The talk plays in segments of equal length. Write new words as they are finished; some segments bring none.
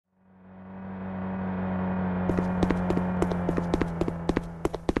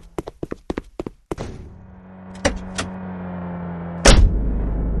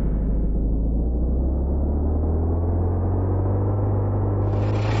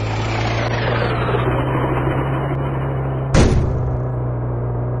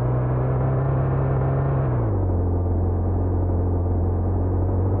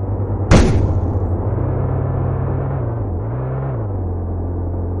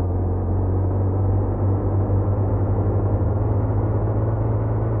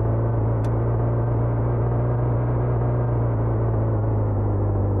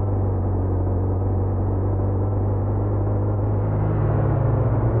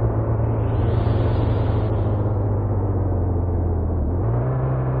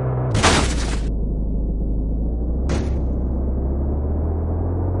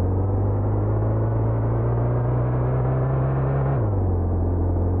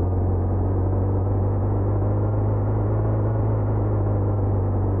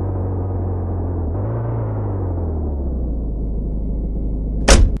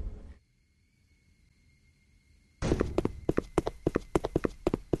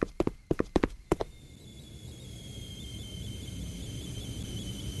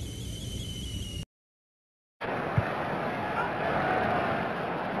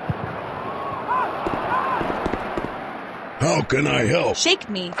How can I help? Shake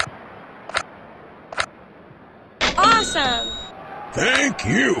me. Awesome! Thank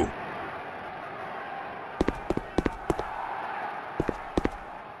you.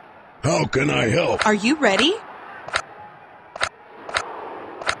 How can I help? Are you ready?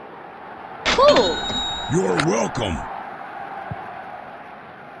 Cool! You're welcome.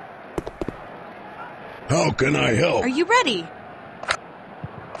 How can I help? Are you ready?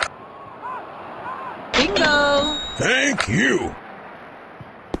 Bingo! Thank you.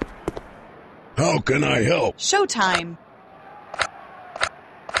 How can I help? Showtime!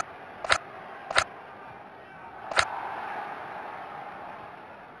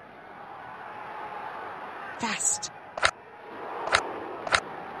 Fast!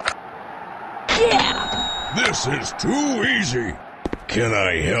 Yeah! This is too easy. Can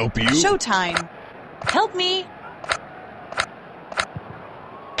I help you? Showtime! Help me!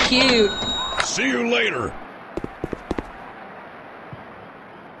 Cute! See you later.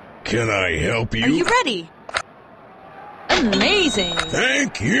 Can I help you? Are you ready? Amazing!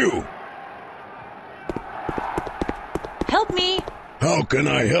 Thank you. Help me! How can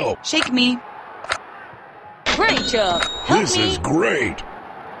I help? Shake me! Great job! Help This me! is great.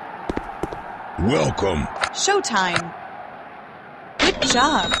 Welcome. Showtime! Good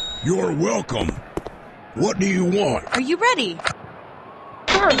job! You're welcome. What do you want? Are you ready?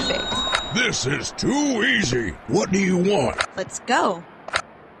 Perfect! This is too easy. What do you want? Let's go!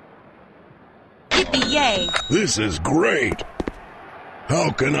 Yippee-yay! This is great. How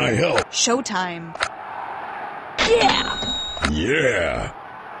can I help? Showtime! Yeah! Yeah.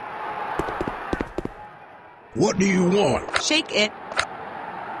 What do you want? Shake it!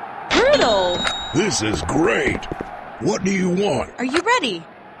 Brutal! This is great. What do you want? Are you ready?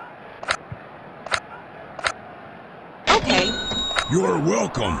 Okay, You're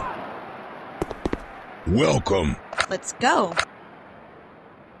welcome. Welcome. let's go!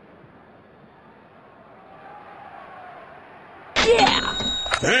 Yeah!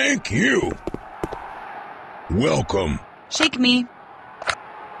 Thank you. Welcome. Shake me!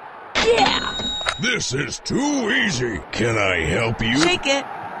 Yeah! This is too easy. Can I help you? Shake it!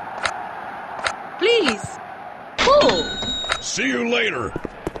 Please! Cool! See you later.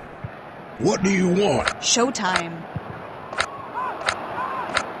 What do you want? Showtime!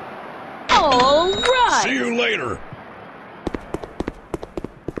 All right! See you later.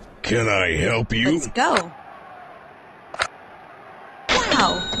 Can I help you? Let's go!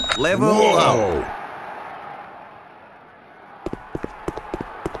 Wow! Level up. Whoa.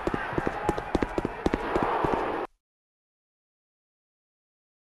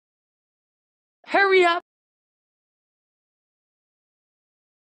 Hurry up!